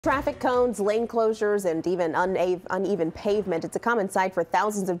Traffic cones, lane closures, and even uneven pavement. It's a common sight for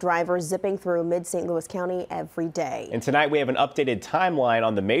thousands of drivers zipping through mid-St. Louis County every day. And tonight we have an updated timeline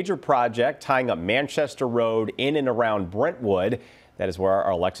on the major project tying up Manchester Road in and around Brentwood. That is where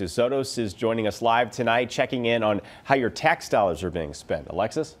our Alexis Zotos is joining us live tonight, checking in on how your tax dollars are being spent.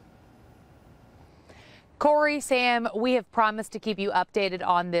 Alexis? Corey, Sam, we have promised to keep you updated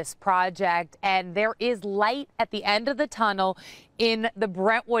on this project, and there is light at the end of the tunnel in the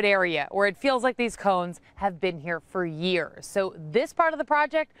Brentwood area, where it feels like these cones have been here for years. So this part of the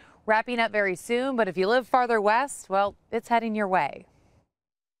project wrapping up very soon, but if you live farther west, well, it's heading your way.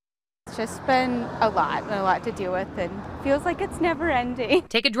 It's just been a lot to deal with, and feels like it's never ending.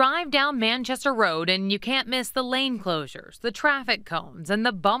 Take a drive down Manchester Road and you can't miss the lane closures, the traffic cones, and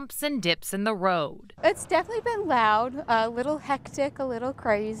the bumps and dips in the road. It's definitely been loud, a little hectic, a little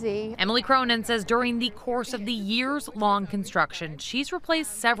crazy. Emily Cronin says during the course of the years-long construction, she's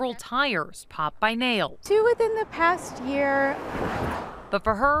replaced several tires popped by nails. 2 within the past year. But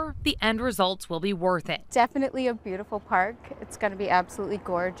for her, the end results will be worth it. Definitely a beautiful park. It's going to be absolutely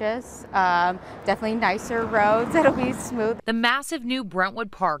gorgeous. Definitely nicer roads. It'll be smooth. The massive new Brentwood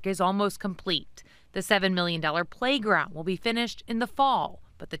Park is almost complete. The $7 million playground will be finished in the fall,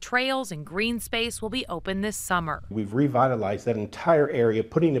 but the trails and green space will be open this summer. We've revitalized that entire area,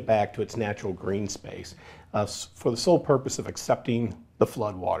 putting it back to its natural green space for the sole purpose of accepting the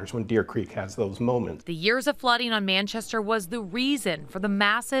floodwaters when Deer Creek has those moments. The years of flooding on Manchester was the reason for the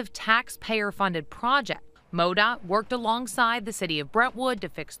massive taxpayer-funded project. MoDOT worked alongside the city of Brentwood to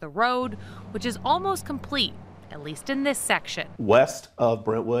fix the road, which is almost complete, at least in this section. West of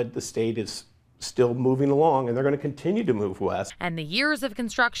Brentwood, the state is still moving along, and they're going to continue to move west. And the years of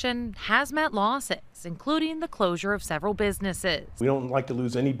construction has meant losses, including the closure of several businesses. We don't like to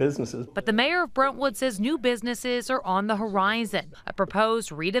lose any businesses. But the mayor of Brentwood says new businesses are on the horizon. A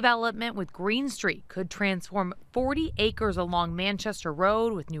proposed redevelopment with Green Street could transform 40 acres along Manchester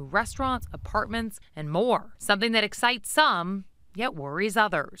Road with new restaurants, apartments, and more. Something that excites some, yet worries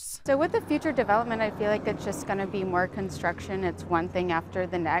others. So with the future development, I feel like it's just going to be more construction. It's one thing after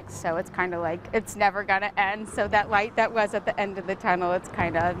the next, so it's kind of like it's never going to end. So that light that was at the end of the tunnel,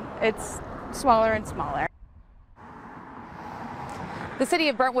 it's smaller and smaller. The city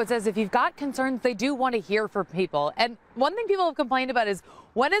of Brentwood says if you've got concerns, they do want to hear from people. And one thing people have complained about is,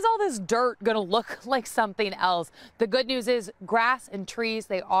 when is all this dirt going to look like something else? The good news is grass and trees,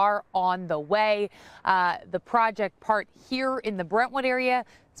 they are on the way. The project part here in the Brentwood area is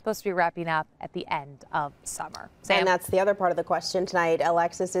supposed to be wrapping up at the end of summer. Sam? And that's the other part of the question tonight,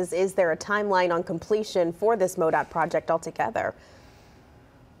 Alexis, is there a timeline on completion for this MoDOT project altogether?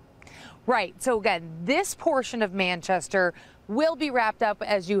 Right. So again, this portion of Manchester will be wrapped up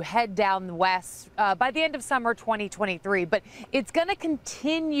as you head down west by the end of summer 2023. But it's going to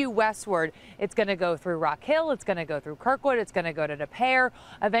continue westward. It's going to go through Rock Hill. It's going to go through Kirkwood. It's going to go to Napair,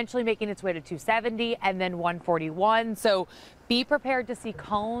 eventually making its way to 270 and then 141. So be prepared to see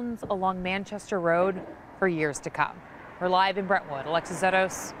cones along Manchester Road for years to come. We're live in Brentwood. Alexis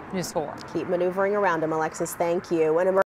Zotos, News 4. Keep maneuvering around them, Alexis. Thank you.